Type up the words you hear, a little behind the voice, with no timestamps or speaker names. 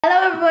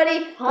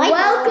everybody.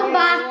 Welcome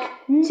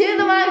back to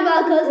the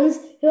Magval cousins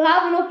who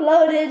haven't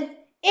uploaded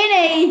in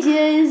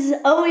ages.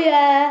 Oh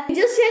yeah. We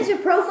just changed your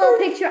profile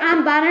picture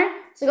and banner,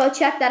 so go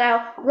check that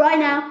out right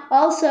now.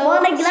 Also,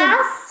 want a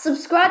glass?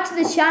 Subscribe to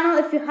the channel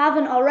if you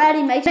haven't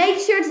already. Make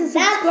sure to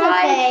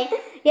subscribe.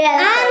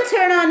 And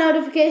turn on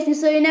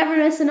notifications so you never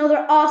miss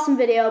another awesome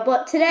video.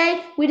 But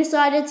today we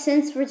decided,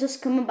 since we're just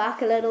coming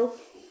back a little,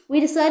 we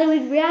decided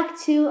we'd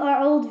react to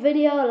our old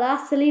video,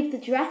 Last to Leave the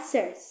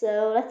Dresser.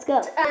 So let's go.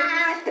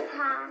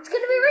 It's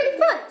gonna be really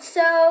fun.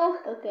 So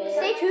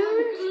stay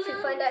tuned to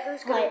find out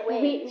who's gonna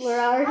win. We're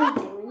already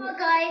doing it. Well,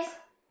 guys,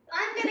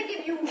 I'm gonna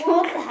give you one.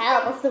 What the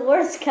hell? That's the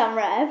worst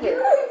camera ever.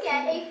 You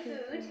get a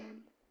food,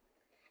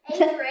 a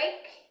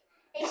drink,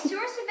 a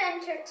source of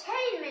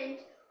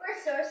entertainment, or a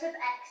source of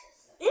excess.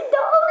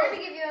 Let me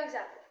give you an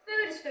example.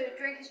 Food is food,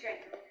 drink is drink.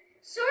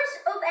 Source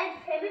of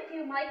entertainment,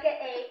 you might get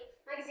a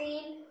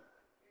magazine,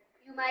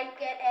 you might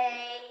get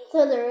a...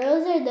 So the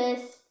rules are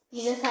this,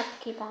 you just have to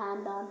keep a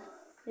hand on.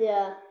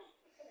 Yeah.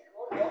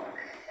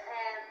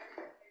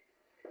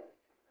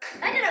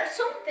 I don't know,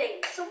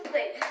 something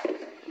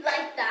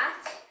like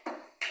that.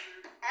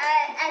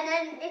 And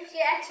then if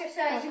you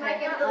exercise, you might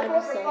get a little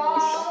rubber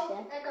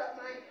ball. I got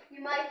mine.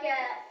 You might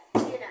get,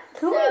 you know.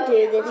 Can we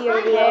do this video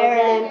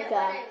again?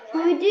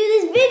 Can we do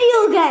this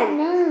video again?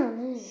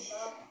 No.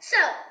 So,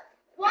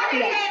 what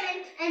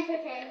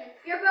entertainment?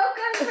 You're both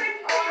going for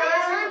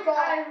entertainment.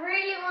 I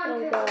really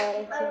want to.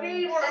 That's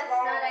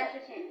not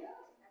entertainment.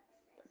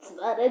 It's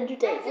not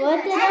entertainment.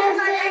 What did I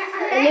say?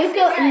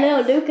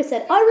 Luca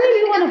said, I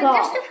really want a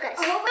ball. So guys,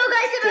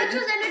 if I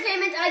chose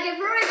entertainment, I give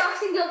Rory a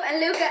boxing glove and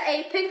Luca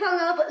a ping pong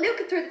ball, but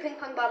Luca threw the ping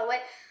pong ball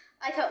away.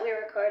 I thought we were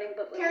recording,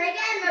 but we weren't. Can I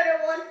get another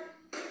one?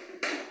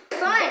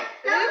 Fine.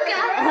 Luca.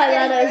 I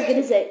thought I was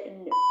going to say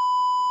no.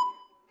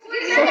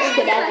 Such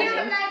good editing.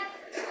 That's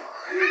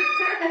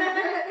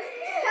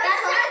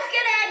how it's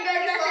going to end,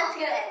 guys. That's how it's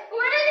going to end.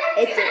 What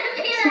is it going to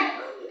be like?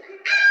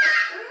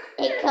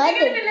 It kind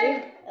of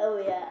did.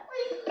 Oh, yeah.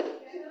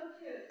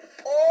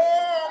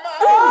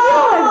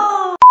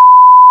 Oh!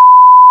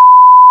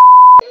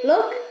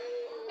 Look.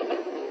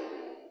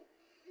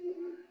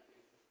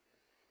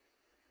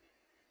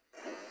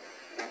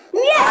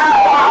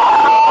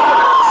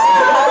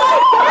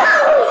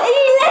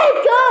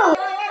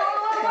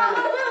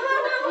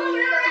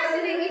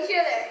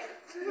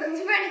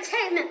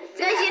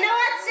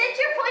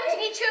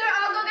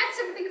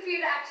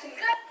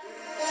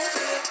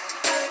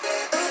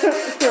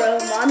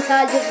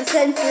 Montage of the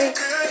century.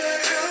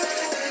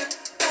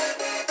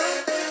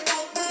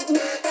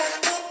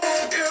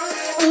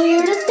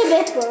 You're just a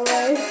bit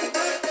bored.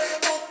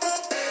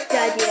 The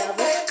idea of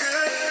it.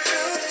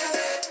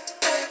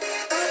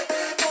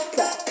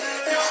 So.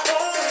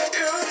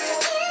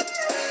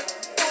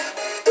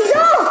 He's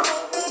off!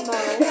 No.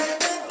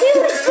 He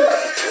was just...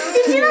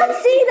 Did you not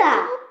see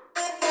that?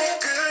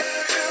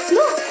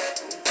 Look!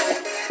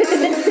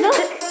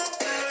 Look!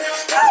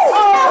 Oh,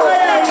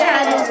 my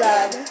God, he's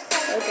on.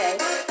 Okay.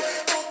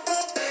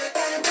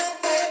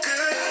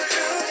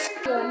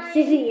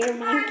 Sitting your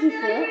monkey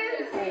foot.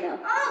 I know.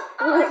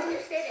 Oh,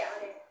 just stay down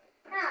there.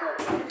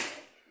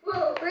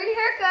 Whoa, really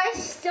hurt,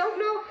 guys. Don't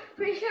know.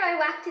 Pretty sure I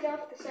whacked it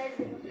off the side of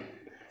the nose.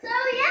 So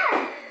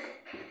yeah,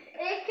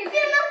 it can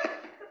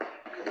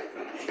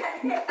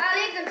I'll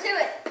leave them to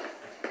it.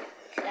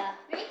 Yeah.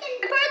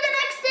 For the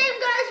next game,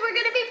 guys, we're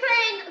gonna be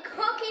playing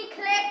Cookie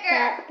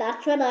Clicker.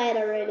 That's when I had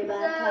a really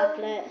bad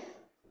tablet.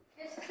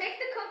 Just click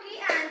the cookie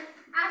and.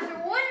 After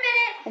 1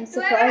 minute, I'm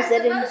surprised I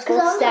didn't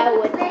bust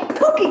out with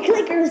Cookie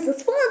Clicker is the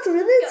sponsor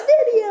of this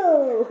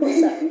video.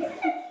 Sorry.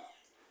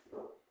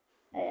 Oh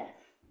yeah.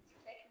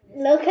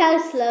 Look how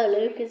slow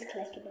Luke is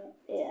clicking it.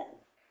 Yeah.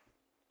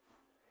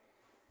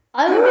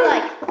 I would be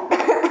like,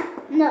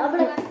 no, I'd be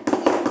like,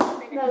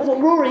 no,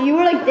 Rory, you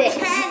were like this.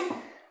 10,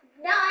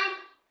 9,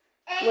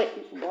 8, wait,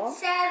 what?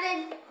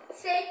 7,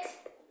 6,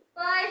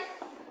 5,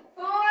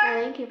 4, I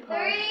think you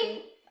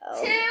 3,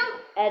 2,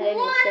 and then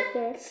 1. you sit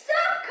there.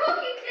 Stop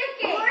cookie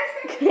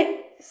clicking.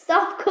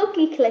 Stop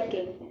cookie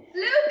clicking.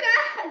 Luca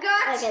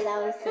got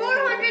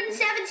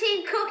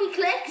 417 cookie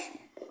clicks.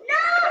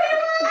 No,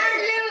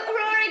 and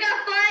Rory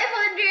got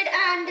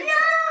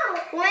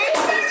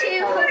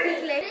 522 cookie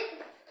clicks.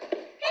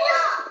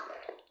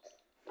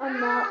 I'm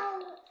not.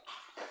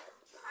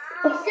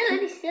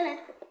 He's still in.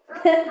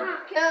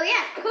 Oh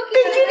yeah, cookie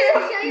clicker.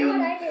 I'll show you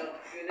what I did.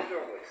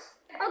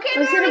 Okay,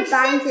 Rory,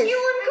 since you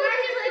won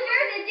cookie clicker,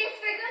 then this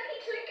for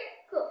cookie clicker.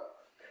 Cool.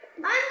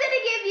 I'm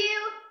gonna give you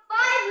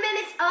 5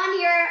 minutes on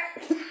your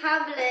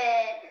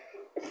tablet.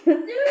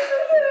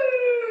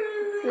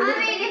 I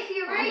mean, if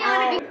you really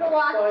want to be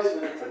watch,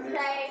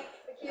 play,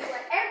 do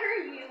whatever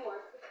you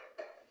want.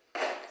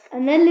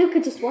 And then Luca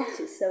just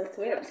watches, so it's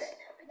weird.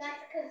 That's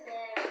because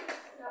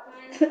not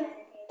mine. So it's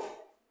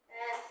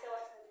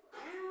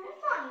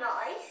not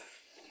nice.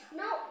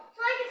 No, so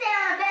I can say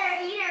I'm a better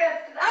eater of.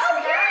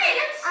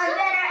 I'm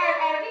better at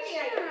everything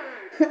I do.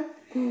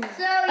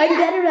 So yeah, I'm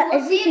better at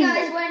we'll see you everything.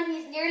 guys when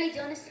he's nearly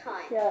done his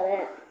time.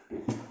 Yeah,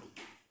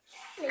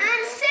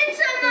 And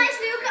since I'm nice,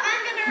 Luca,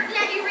 I'm gonna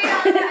let you read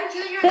all about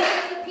Junior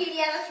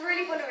encyclopedia. That's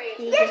really fun to read.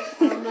 Yes.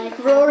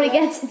 Rory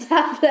gets a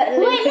tablet.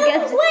 And Luca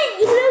gets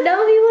No,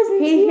 he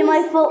wasn't.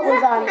 My foot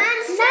was on.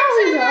 And since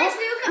I'm nice,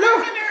 Luca, I'm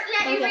going to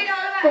let you read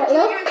all about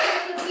your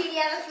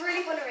encyclopedia. That's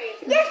really fun to read.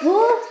 Yes.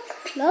 What?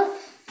 Look.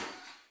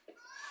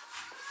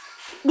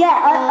 Yeah,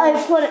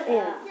 I put it in.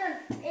 Is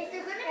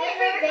there going to be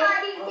another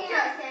time? Is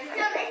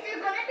there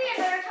going to be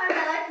another time I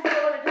like to go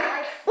on a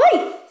drive?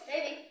 Wait.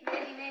 Maybe.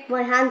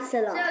 My hand's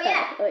still on. So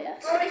yeah. Oh yeah.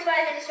 Rory's 5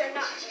 minutes or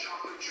not.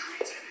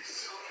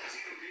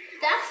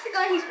 That's the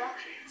guy he's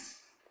watching.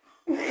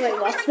 Wait,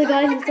 what's the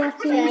guy who's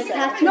watching? No,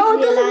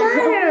 it doesn't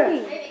matter.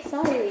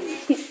 Sorry.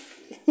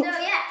 So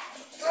yeah,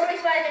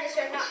 Rory's 5 minutes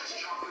or not.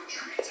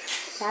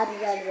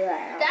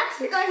 That's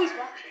the guy he's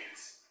watching.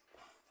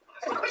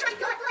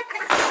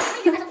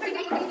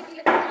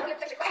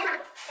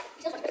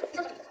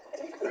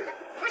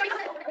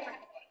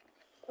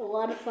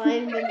 What a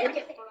 5 minutes.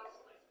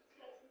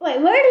 Wait,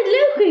 where did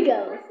Luca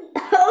go?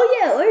 Oh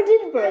yeah, where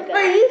did Bro go?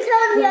 Wait, you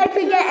telling me I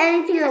could get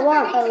anything I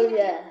want? Oh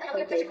yeah.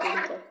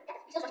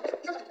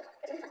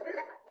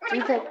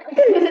 Okay,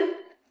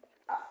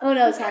 oh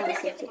no, his hand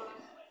is lifted.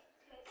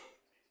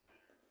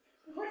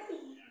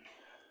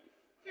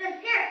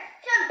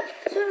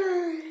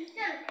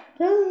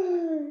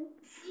 The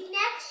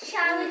next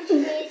challenge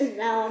is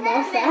Now I'm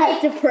all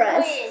sad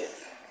depressed.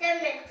 quiz. 7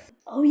 minutes.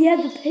 Oh yeah,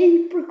 the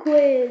paper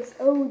quiz.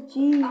 Oh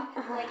gee.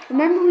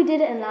 Remember we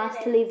did it in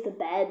last to leave the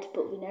bed,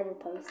 but we never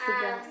posted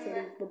last to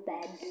leave the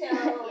bed. So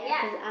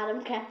yeah, Because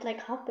Adam kept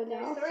like hopping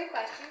there's off. 3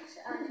 questions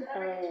and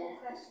whoever gets yeah. one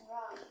question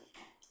wrong.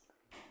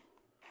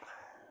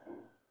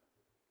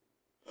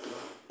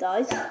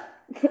 Dies.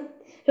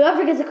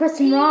 Whoever gets a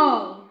question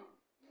wrong.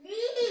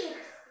 Leave.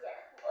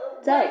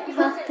 So you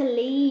have to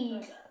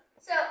leave.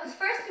 So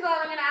first of all,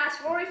 I'm going to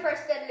ask Rory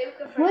first, then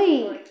Luca first.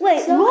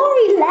 Wait, So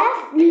Rory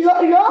lost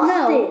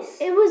no,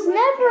 this. it was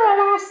never a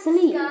last to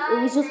leave.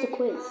 It was just a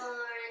quiz.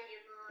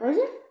 Was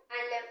it?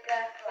 And Luca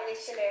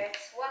finished the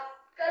lyrics. What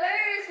color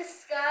is the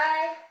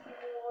sky?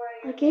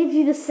 I gave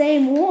you the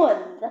same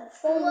one. That's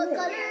so weird.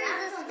 Luca's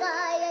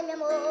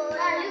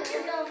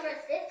going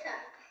first this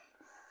time.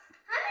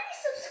 How many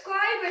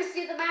subscribers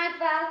do the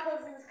Magval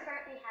cousins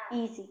currently have?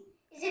 Easy.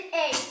 Is it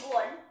A,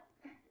 1,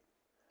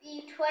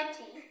 B,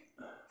 20,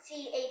 C,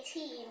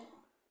 18,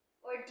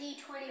 or D,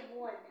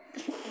 21?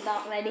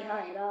 Not very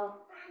high at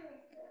all.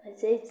 I'd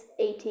say it's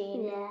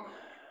 18. Yeah.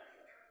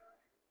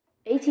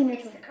 18 or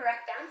It's the 20.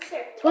 correct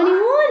answer.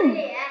 21!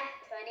 Yeah,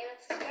 21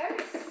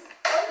 subscribers.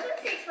 I was going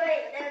to say 20,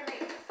 but then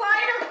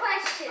final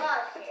question.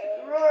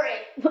 Rory,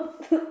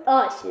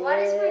 Oh shit. what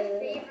is my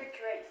favorite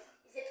drink?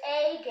 Is it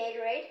A,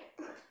 Gatorade,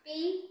 B,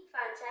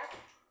 Fanta,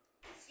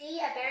 C,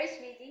 a berry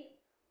smoothie,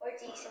 or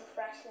D, some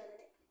fresh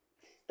lemonade?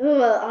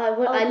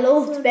 Well, I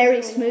loved berry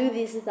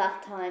smoothies at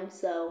that time,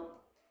 so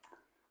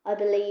I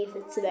believe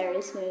it's a berry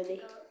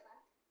smoothie.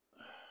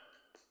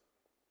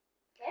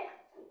 Okay,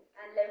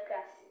 and Luca.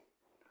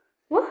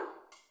 What?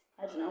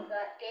 I don't know. We've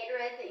got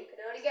Gatorade that you can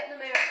only get in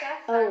America,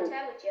 Oh.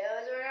 Fanta, which you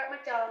always order at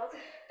McDonald's,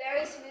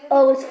 berry smoothie.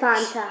 Oh, it's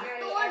Fanta.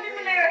 The one in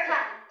America.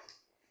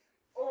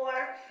 Or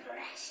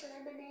fresh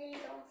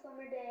lemonade on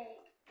summer day.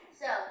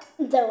 So,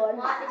 The one.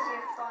 what is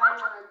your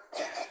final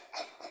answer?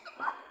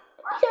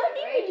 I don't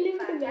Gatorade, even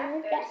live in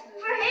Fanta, America. berry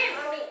smoothie. For him,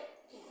 I mean,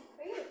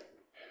 for you.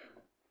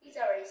 He's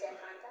already said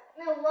Fanta.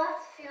 No,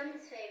 what's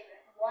Fion's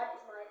favorite? What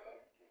is my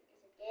favorite?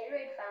 Is it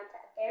Gatorade, Fanta,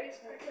 berry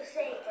smoothie? So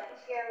say it,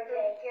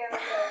 Gatorade.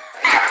 Gatorade.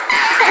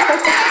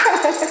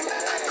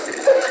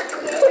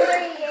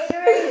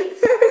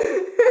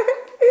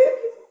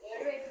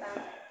 Gatorade,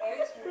 Fanta,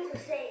 berry smoothie. So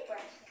say it,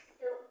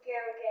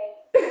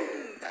 Gatorade.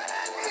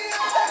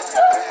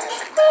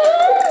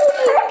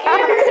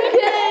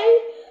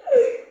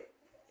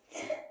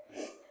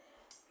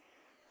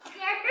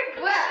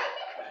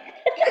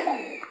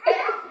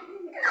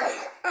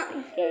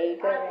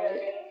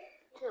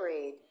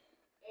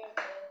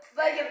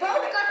 Well, you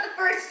both got the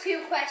first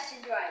 2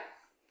 questions right.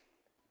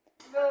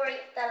 Rory,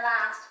 the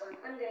last one.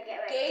 I'm gonna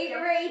get ready.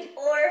 Gatorade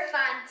or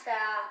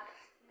Fanta?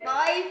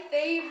 My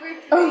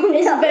favorite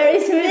drink. It's berry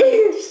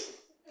smoothie.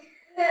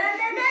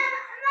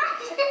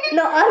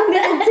 No, I'm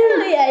gonna do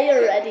it. Yeah,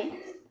 you're ready.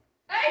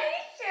 Are you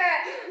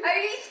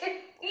sure?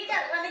 You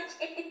don't want to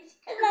change?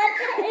 My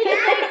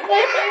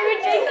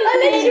favorite drink is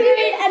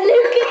Gatorade and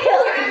Luca.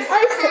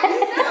 I said.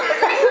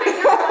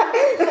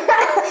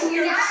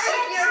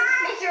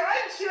 If you're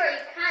unsure,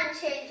 you can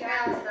change your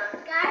answer.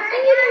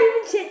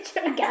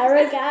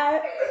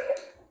 Gara.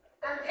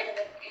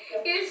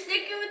 You're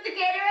sticking with the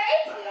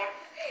Gatorade? Yeah.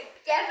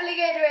 Definitely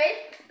Gatorade.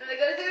 I'm gonna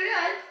go through it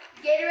on.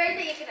 Gatorade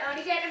that you can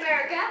only get in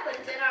America, but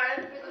it's in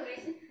Ireland for some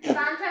reason.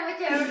 Fanta,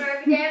 which I order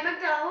every day at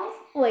McDonald's.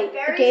 Wait,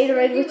 Berry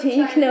Gatorade smoothie, which which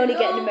you I can only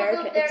get in love,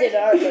 America. love It's berry in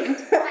Ireland.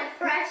 And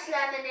fresh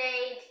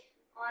lemonade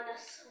on a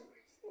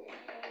summer's day.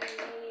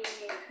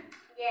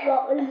 Yeah.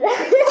 What was that?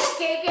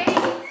 Gay.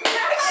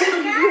 How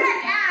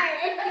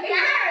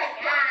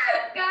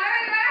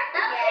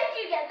could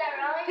you get that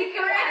wrong? The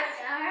correct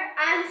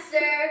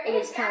answer It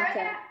was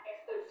Fanta.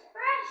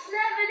 fresh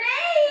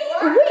lemonade.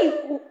 Wait,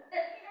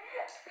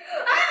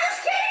 I'm just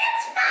kidding,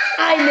 it's Fanta.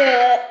 I knew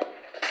it.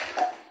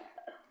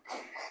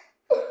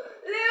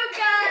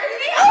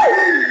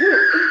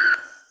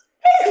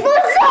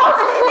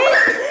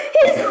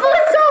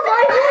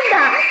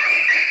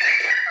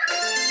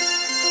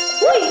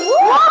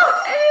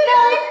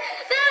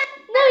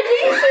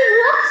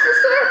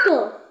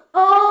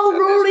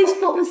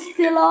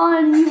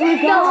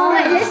 god.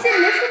 Wait, listen.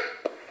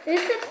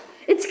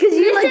 It's because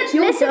you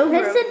jumped over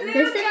him.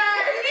 Listen.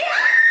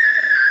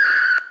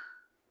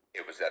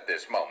 It was at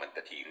this moment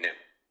that he knew.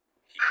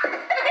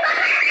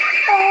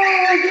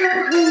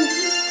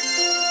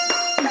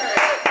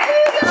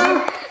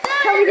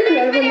 Can we do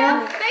another one now?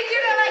 Make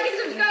sure to like and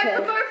subscribe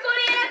for more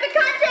funny and epic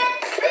content,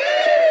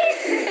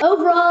 please!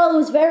 Overall, it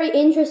was very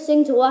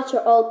interesting to watch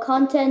our old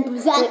content. It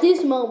was at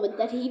this moment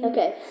that he...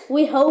 Okay,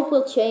 we hope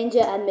we'll change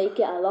it and make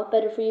it a lot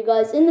better for you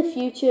guys in the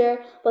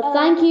future. But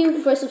thank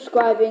you for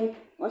subscribing.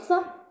 What's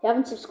that? You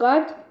haven't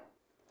subscribed?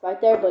 Right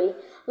there, buddy.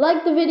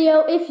 Like the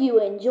video if you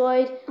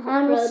enjoyed,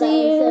 and we'll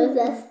see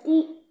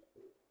you.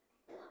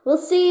 We'll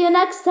see you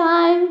next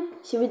time.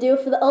 Should we do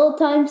it for the old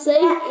time's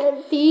sake?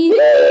 Peace.